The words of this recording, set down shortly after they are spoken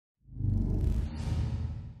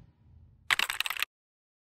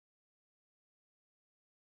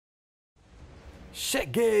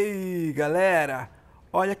Cheguei, galera!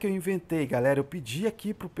 Olha que eu inventei, galera. Eu pedi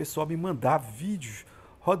aqui pro pessoal me mandar vídeos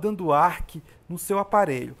rodando ARK no seu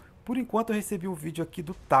aparelho. Por enquanto eu recebi um vídeo aqui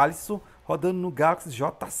do Talisson rodando no Galaxy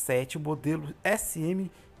J7, modelo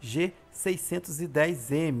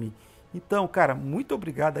SMG610M. Então, cara, muito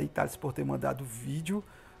obrigado aí, Talisson, por ter mandado o vídeo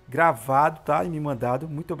gravado, tá? E me mandado.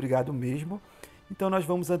 Muito obrigado mesmo. Então nós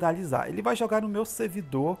vamos analisar. Ele vai jogar no meu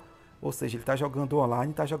servidor, ou seja, ele está jogando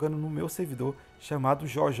online, está jogando no meu servidor chamado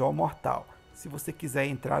JOJOMORTAL. Se você quiser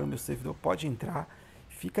entrar no meu servidor, pode entrar,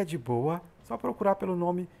 fica de boa, só procurar pelo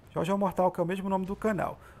nome JOJOMORTAL, que é o mesmo nome do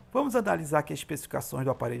canal. Vamos analisar aqui as especificações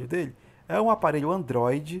do aparelho dele. É um aparelho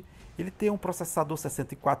Android, ele tem um processador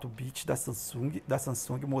 64 bits da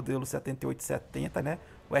Samsung modelo 7870, né?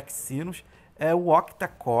 O Exynos. É um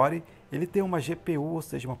octa-core, ele tem uma GPU, ou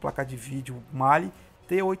seja, uma placa de vídeo Mali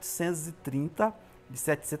T830 de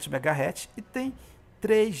 700 MHz e tem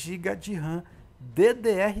 3 GB de RAM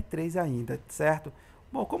DDR3 ainda, certo?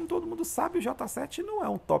 Bom, como todo mundo sabe, o J7 não é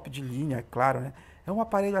um top de linha, é claro, né? É um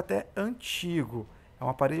aparelho até antigo,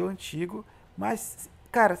 mas,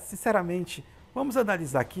 cara, sinceramente, vamos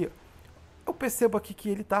analisar aqui. Eu percebo aqui que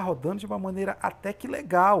ele está rodando de uma maneira até que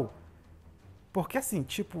legal. Porque assim,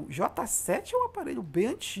 tipo, J7 é um aparelho bem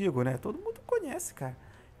antigo, né? Todo mundo conhece, cara.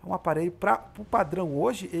 É um aparelho, para o padrão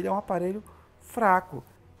hoje, ele é um aparelho fraco.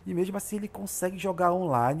 E mesmo assim ele consegue jogar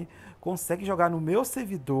online, consegue jogar no meu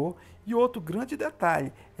servidor. E outro grande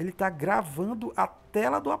detalhe, ele está gravando a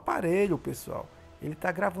tela do aparelho, pessoal. Ele está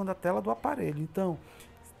gravando a tela do aparelho. Então,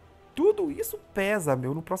 tudo isso pesa,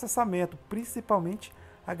 meu, no processamento. Principalmente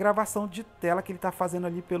a gravação de tela que ele está fazendo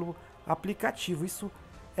ali pelo aplicativo. Isso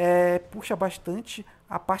puxa bastante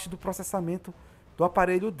a parte do processamento do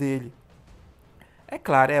aparelho dele. É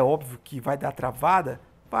claro, é óbvio que vai dar travada,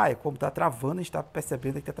 vai, como está travando, a gente está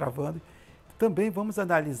percebendo que está travando. Também vamos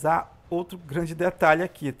analisar outro grande detalhe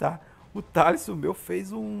aqui, tá? O Talisson, meu,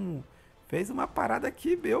 fez uma parada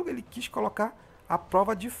aqui, meu, ele quis colocar a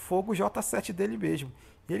prova de fogo J7 dele mesmo.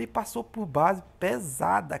 E ele passou por base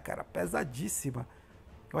pesada, cara, pesadíssima.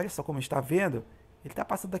 Olha só como está vendo, ele está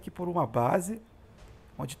passando aqui por uma base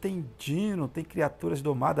onde tem dino, tem criaturas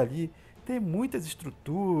domadas ali, tem muitas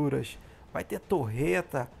estruturas, vai ter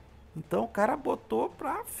torreta. Então o cara botou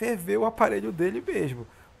pra ferver o aparelho dele mesmo.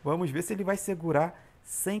 Vamos ver se ele vai segurar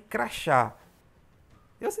sem crachar.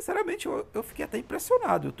 Eu sinceramente eu fiquei até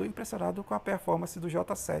impressionado. Eu estou impressionado com a performance do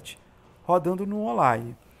J7 rodando no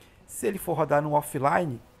online. Se ele for rodar no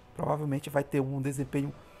offline, provavelmente vai ter um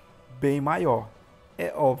desempenho bem maior.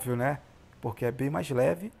 É óbvio, né? Porque é bem mais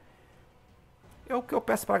leve. É o que eu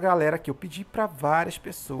peço para a galera aqui. Eu pedi para várias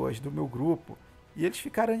pessoas do meu grupo e eles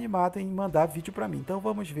ficaram animados em mandar vídeo para mim. Então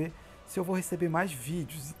vamos ver se eu vou receber mais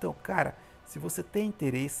vídeos. Então, cara, se você tem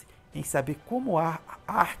interesse em saber como a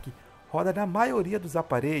ARK roda na maioria dos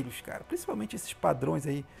aparelhos, cara, principalmente esses padrões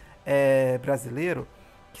aí brasileiro,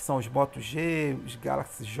 que são os Moto G, os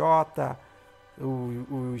Galaxy J,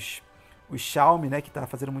 os Xiaomi, né, que está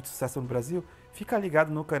fazendo muito sucesso no Brasil, fica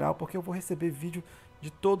ligado no canal porque eu vou receber vídeo de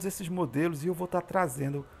todos esses modelos e eu vou estar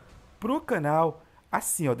trazendo pro canal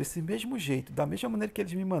assim, ó, desse mesmo jeito, da mesma maneira que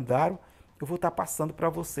eles me mandaram, eu vou estar passando para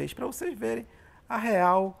vocês verem a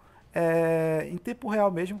real, em tempo real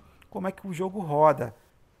mesmo, como é que o jogo roda,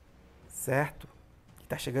 certo? E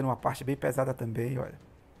tá chegando uma parte bem pesada também, olha.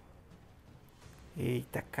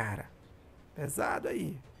 Eita, cara, pesado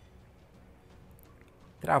aí.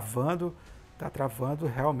 Travando, tá travando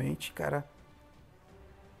realmente, cara.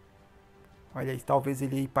 Olha aí, talvez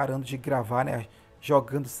ele aí parando de gravar, né?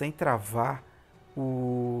 Jogando sem travar.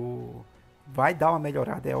 Vai dar uma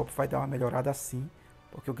melhorada, é óbvio, vai dar uma melhorada sim.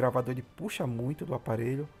 Porque o gravador ele puxa muito do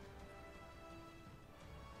aparelho.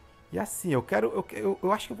 E assim, eu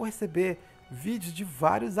acho que eu vou receber vídeos de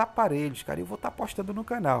vários aparelhos, cara. E eu vou estar postando no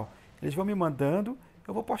canal. Eles vão me mandando,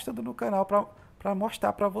 eu vou postando no canal para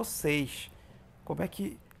mostrar para vocês como é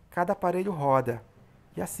que cada aparelho roda.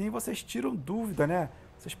 E assim vocês tiram dúvida, né?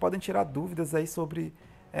 Vocês podem tirar dúvidas aí sobre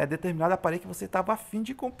determinado aparelho que você estava afim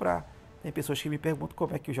de comprar. Tem pessoas que me perguntam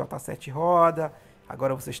como é que o J7 roda.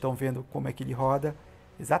 Agora vocês estão vendo como é que ele roda.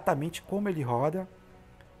 Exatamente como ele roda.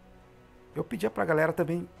 Eu pedia pra galera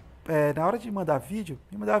também, na hora de mandar vídeo,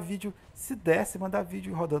 se desse, mandar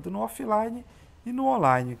vídeo rodando no offline e no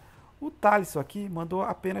online. O Talisson aqui mandou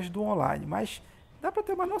apenas do online, mas dá pra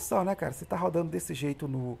ter uma noção, né, cara? Se tá rodando desse jeito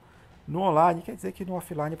no online, quer dizer que no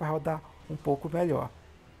offline vai rodar um pouco melhor.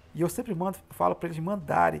 E eu sempre falo para eles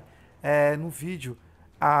mandarem no vídeo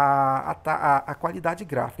a qualidade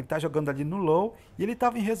gráfica. Ele está jogando ali no low e ele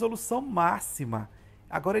estava em resolução máxima.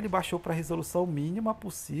 Agora ele baixou para a resolução mínima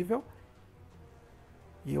possível.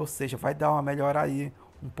 E, ou seja, vai dar uma melhora aí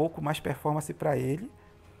um pouco mais performance para ele.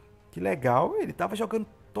 Que legal, ele tava jogando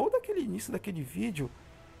todo aquele início daquele vídeo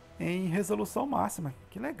em resolução máxima.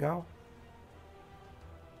 Que legal.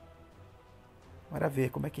 Bora ver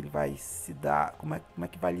como é que ele vai se dar, como é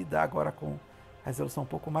que vai lidar agora com a resolução um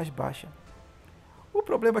pouco mais baixa. O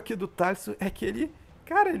problema aqui do Talisson é que ele,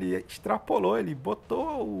 cara, ele extrapolou, ele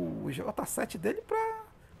botou o J7 dele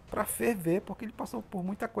pra ferver, porque ele passou por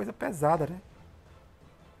muita coisa pesada, né?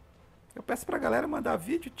 Eu peço pra galera mandar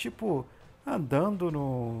vídeo, tipo, andando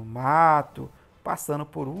no mato, passando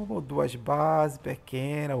por uma ou duas bases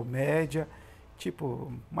pequenas ou média,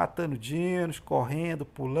 tipo, matando dinos, correndo,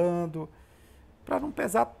 pulando, para não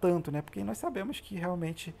pesar tanto, né? Porque nós sabemos que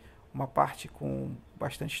realmente uma parte com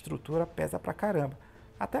bastante estrutura pesa pra caramba.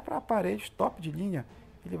 Até para aparelhos top de linha,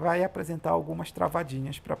 ele vai apresentar algumas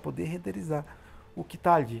travadinhas para poder renderizar o que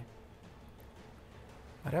tá ali.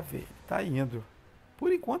 Bora ver, ele tá indo.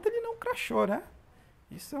 Por enquanto ele não crashou, né?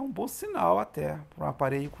 Isso é um bom sinal até para um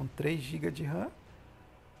aparelho com 3 GB de RAM.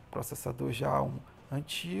 Processador já um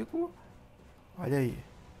antigo. Olha aí.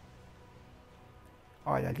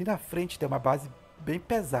 Olha, ali na frente tem uma base bem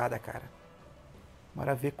pesada, cara.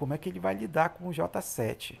 Bora ver como é que ele vai lidar com o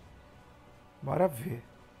J7. Bora ver.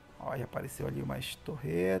 Olha, apareceu ali umas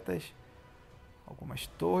torretas. Algumas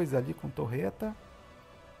torres ali com torreta.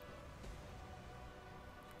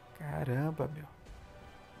 Caramba, meu.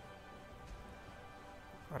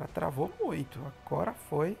 Agora travou muito. Agora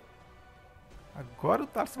foi. Agora o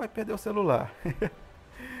Talisson vai perder o celular.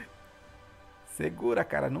 Segura,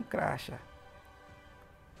 cara. Não cracha.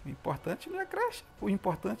 O importante não é crashar. O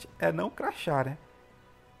importante é não crashar, né?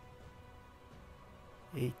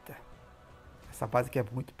 Eita. Essa base aqui é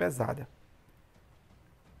muito pesada.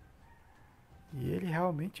 E ele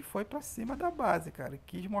realmente foi pra cima da base, cara.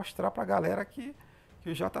 Quis mostrar pra galera que o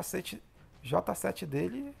J7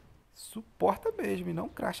 dele suporta mesmo e não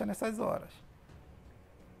crasha nessas horas.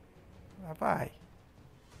 Lá vai.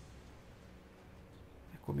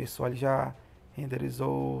 Começou, ele já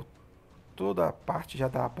renderizou toda a parte já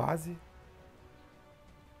da base.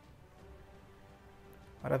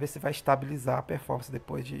 Bora ver se vai estabilizar a performance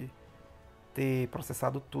depois de ter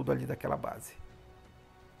processado tudo ali daquela base.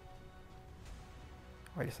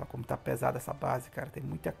 Olha só como tá pesada essa base, cara. Tem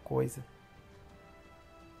muita coisa.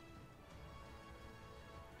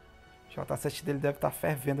 O J7 dele deve estar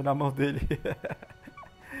fervendo na mão dele.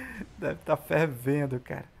 Deve estar fervendo,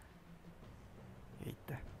 cara.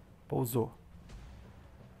 Eita. Pousou.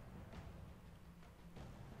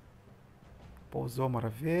 Pousou, bora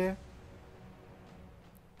ver.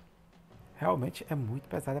 Realmente é muito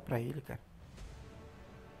pesada pra ele, cara.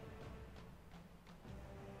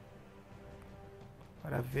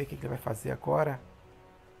 Bora ver o que ele vai fazer agora.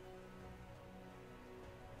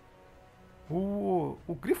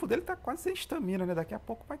 O grifo dele tá quase sem estamina, né? Daqui a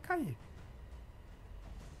pouco vai cair.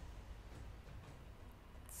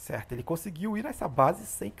 Certo, ele conseguiu ir nessa base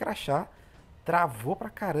sem crashar. Travou pra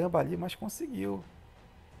caramba ali, mas conseguiu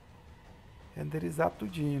renderizar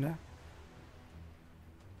tudinho, né?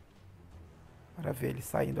 Bora ver ele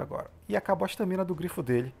saindo agora. E acabou a estamina do grifo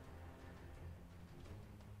dele.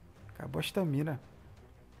 Acabou a estamina.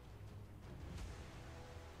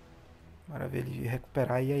 Bora ver ele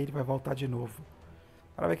recuperar e aí ele vai voltar de novo.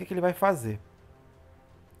 Bora ver o que ele vai fazer.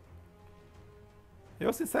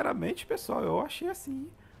 Eu, sinceramente, pessoal, eu achei assim,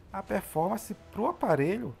 a performance pro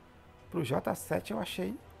aparelho, pro J7, eu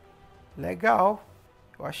achei legal.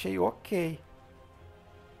 Eu achei ok.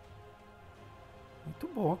 Muito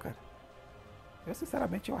bom, cara. Eu,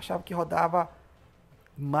 sinceramente, eu achava que rodava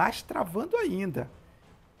mais travando ainda.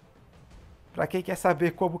 Pra quem quer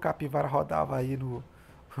saber como o Capivara rodava aí no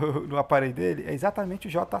aparelho dele, é exatamente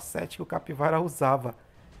o J7 que o Capivara usava.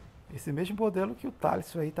 Esse mesmo modelo que o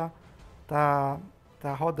Talisson aí tá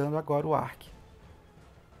rodando agora o ARK.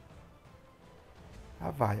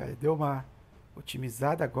 Ah, vai, olha, deu uma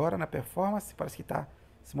otimizada agora na performance, parece que tá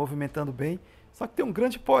se movimentando bem. Só que tem um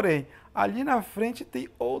grande porém, ali na frente tem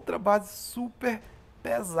outra base super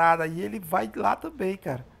pesada e ele vai lá também,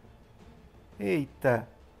 cara. Eita.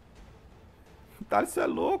 O Talisson é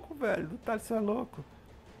louco, velho, o Talisson é louco.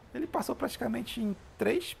 Ele passou praticamente em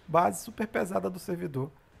 3 bases super pesadas do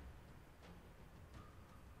servidor.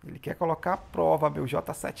 Ele quer colocar à prova, meu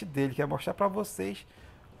J7 dele, quer mostrar pra vocês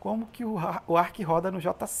como que o ARK roda no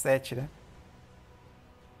J7, né?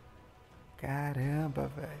 Caramba,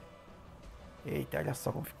 velho. Eita, olha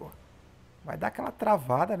só como ficou. Vai dar aquela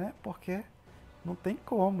travada, né? Porque não tem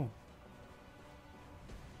como.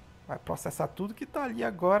 Vai processar tudo que tá ali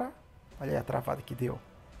agora. Olha aí a travada que deu.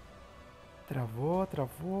 Travou,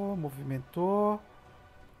 travou, movimentou.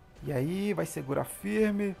 E aí, vai segurar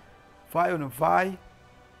firme. Vai ou não vai?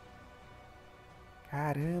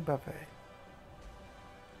 Caramba, velho.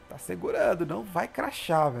 Tá segurando, não vai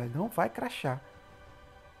crashar, velho. Não vai crashar.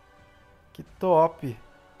 Que top.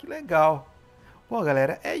 Que legal. Bom,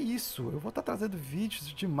 galera, é isso. Eu vou estar trazendo vídeos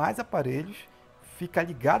de mais aparelhos. Fica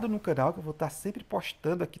ligado no canal que eu vou estar sempre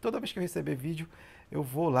postando aqui. Toda vez que eu receber vídeo, eu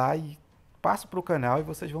vou lá e passo para o canal e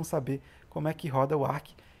vocês vão saber como é que roda o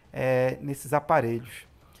ARK nesses aparelhos.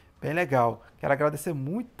 Bem legal. Quero agradecer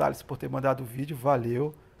muito, Talisson, por ter mandado o vídeo.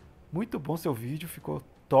 Valeu. Muito bom seu vídeo, ficou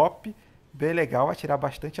top. Bem legal, vai tirar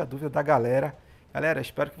bastante a dúvida da galera. Galera,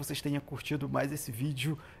 espero que vocês tenham curtido mais esse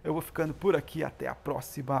vídeo. Eu vou ficando por aqui, até a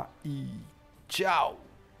próxima e tchau!